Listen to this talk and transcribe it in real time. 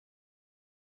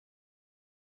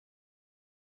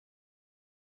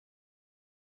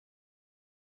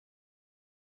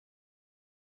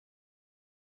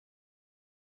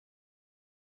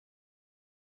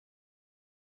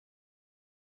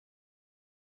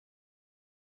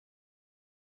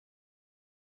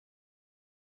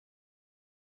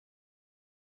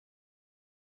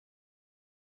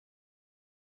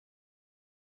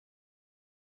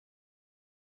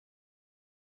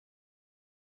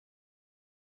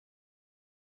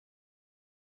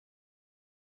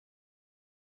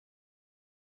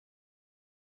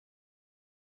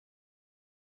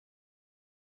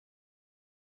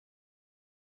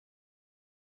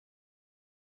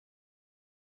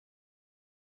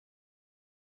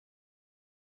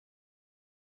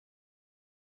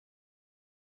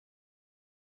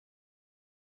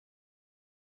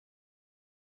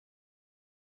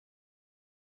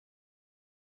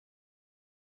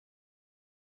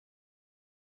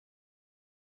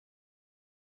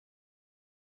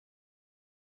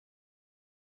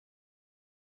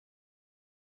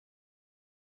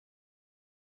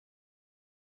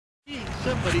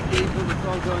Somebody gave him a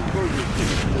doggone burger.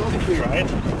 Try it.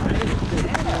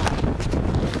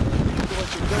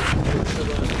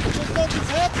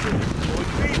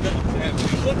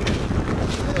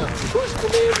 Whose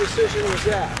command decision was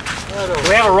that? Do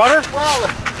we have a rudder?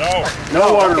 No.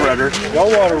 No water rudder. No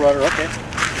water rudder, okay.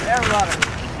 Air rudder.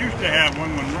 Used to have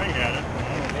one when Ray had it.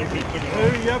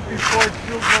 Hurry up before it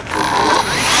fills up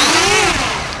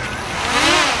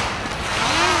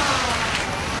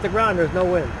The ground, there's no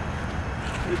wind.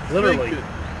 with Literally.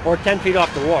 Or 10 feet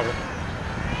off the water.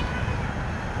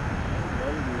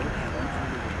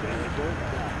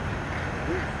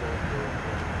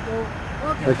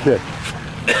 Okay.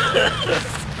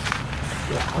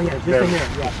 Oh yeah, just in here.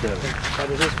 Yeah. That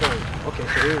is this one. Okay, so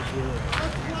here's your...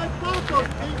 like both those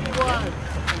PBY.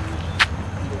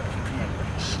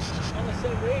 On the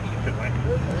same radio.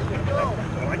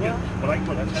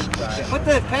 What Put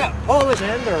the pole at the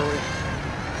end or...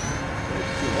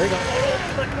 There you go.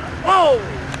 Oh!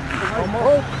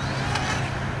 Almost.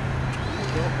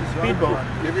 Speedboat.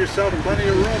 Give yourself plenty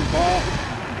of room, Paul.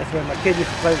 That's when my kid used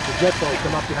to play with the jet boat,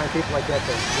 come up behind people like that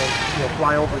to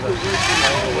fly over the...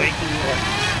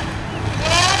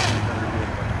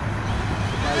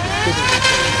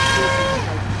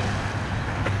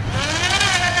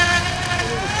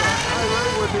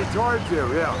 Highway would be towards you,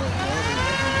 yeah.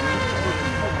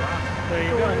 There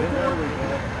you go.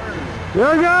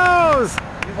 There it goes!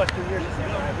 You must 2 years to say, I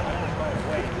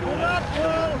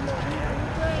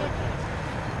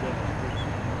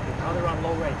Now they're on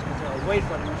low rates because they're away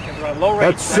from them. They're on low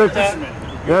rates.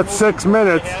 That's 6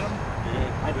 minutes.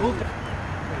 I moved it.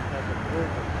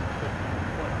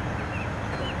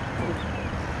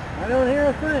 I don't hear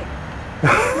a thing.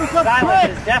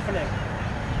 Silence is deafening.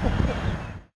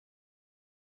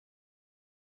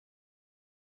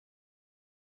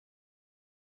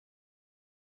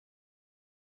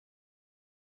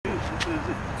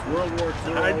 It's World War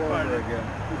II all over again.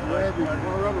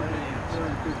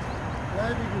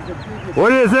 What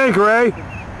do you think, Ray?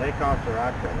 Take off the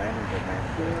rock, landing the man.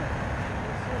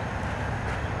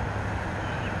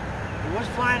 He was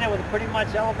flying it with a pretty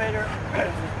much elevator.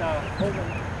 Pretty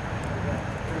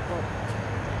close.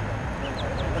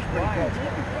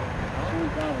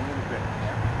 Down a little bit.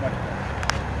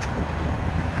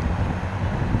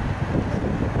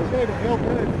 It's made a hill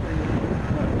good for you.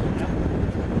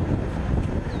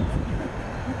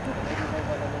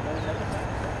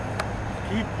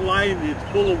 Keep flying, it's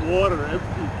full of water,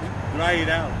 dry it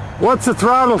out. What's the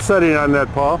throttle setting on that,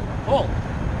 Paul? Full.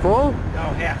 Full?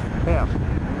 No, half. Half.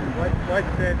 Like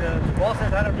that, Paul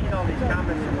says I don't need all these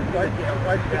comments. like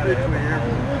the big one here.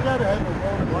 We gotta have a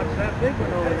road. Watch that big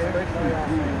one over there.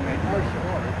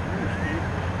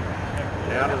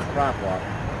 Out of the prop walk.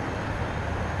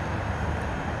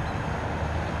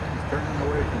 He's turning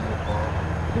away from the ball.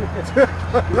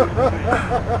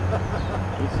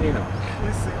 He's seen him.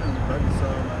 He's seen him, but he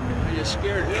saw him. I mean, You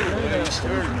scared him. Yeah, He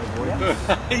scared him.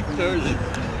 He turns it.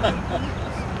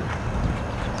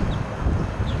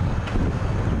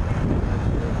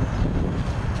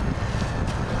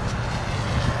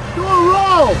 do a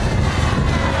roll!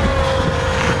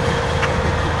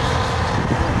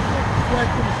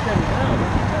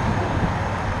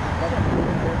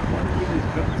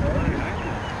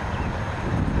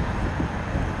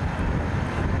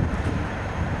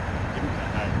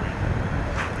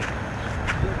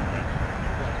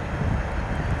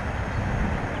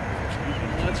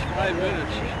 That's 5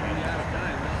 minutes. You're out of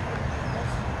time.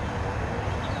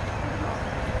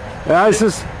 Yeah,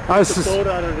 Get the boat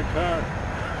out of the car.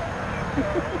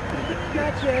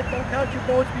 That's it. Don't count your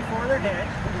boats before they're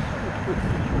hatched.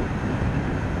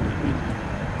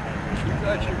 You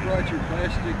thought you brought your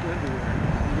plastic underwear.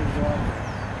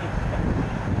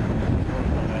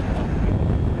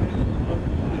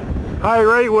 High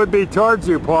rate would be towards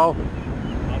you, Paul.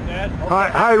 Not bad.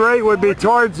 High rate would be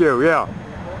towards you, yeah.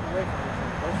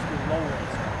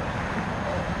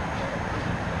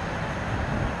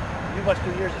 You must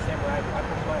 2 years the same way. I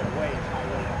put mine away.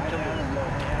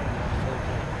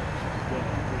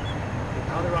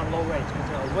 Now they're on low rates because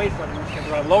they're away from them.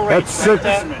 They're on low rates.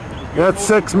 That's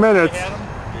 6 minutes.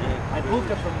 I moved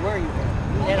them from where you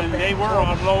were. And they were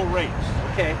on low rates.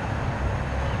 Okay.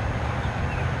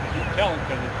 You tell them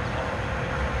because it's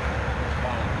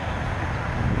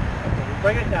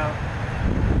Bring it down.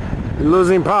 You're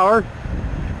losing power.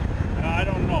 I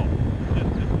don't know. They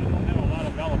don't have a lot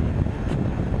of element.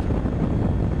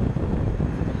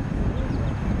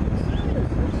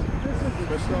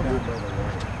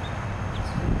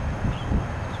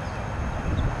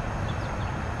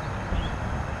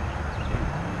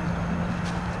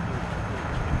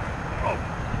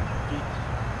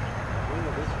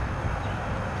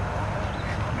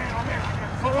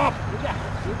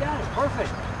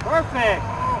 Perfect. Perfect.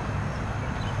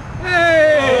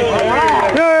 Hey!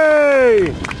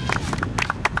 Yay!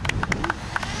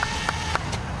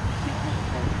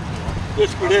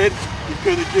 Just for that, you're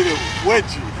gonna get a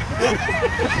wedgie.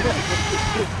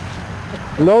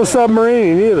 No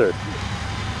submarine either.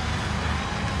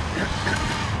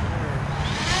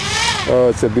 Oh,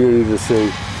 it's a beauty to see. I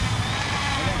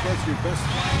think that's your best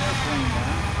flying airplane,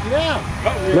 man.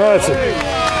 Yeah. No, it's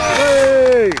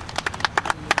hey!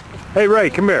 Hey, Ray,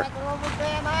 come here.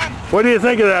 What do you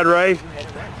think of that, Ray?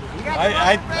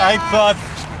 I thought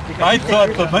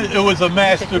it was a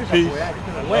masterpiece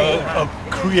of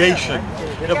creation.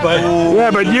 But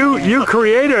Yeah, but you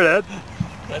created it.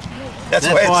 that's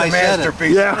why it's a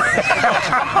masterpiece. Yeah.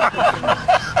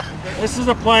 This is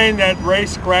a plane that Ray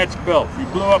Scratch built. He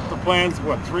blew up the plans,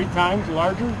 what, 3 times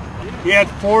larger? He had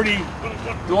 40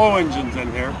 glow engines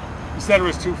in here. He said it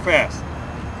was too fast.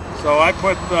 So I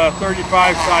put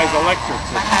 35 size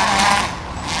electrics in.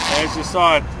 And as you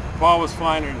saw it, Paul was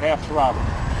flying at half throttle.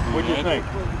 What do you think?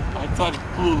 I thought it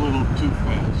flew a little too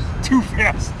fast. Too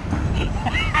fast.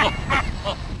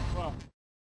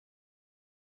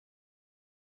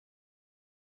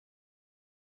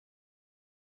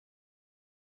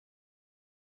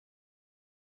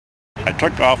 I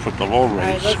took off with the low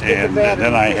rates, and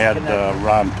then I had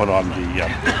Ron put on the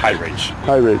high rates.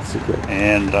 High rates, okay.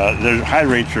 And the high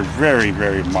rates are very,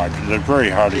 very marginal. They're very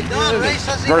hardy.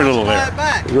 Very little air.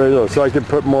 Very low, so I could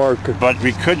put more. But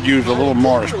we could use a little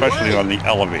more, especially on the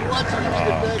elevator.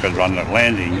 Because on the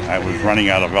landing, I was running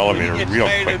out of elevator real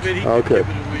quick. Okay.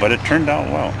 But it turned out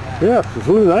well. Yeah, it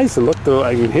flew nice and looked.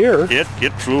 I can hear.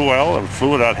 It flew well. It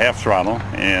flew without half throttle,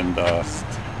 and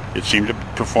it seemed to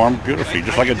perform beautifully,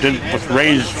 just like it did with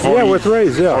Ray's 40s. Yeah, with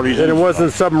Ray's, yeah. And it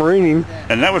wasn't submarining.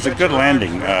 And that was a good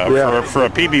landing. For a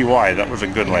PBY, that was a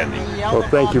good landing. Well,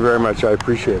 thank you very much. I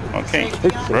appreciate it. Okay,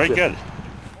 very good.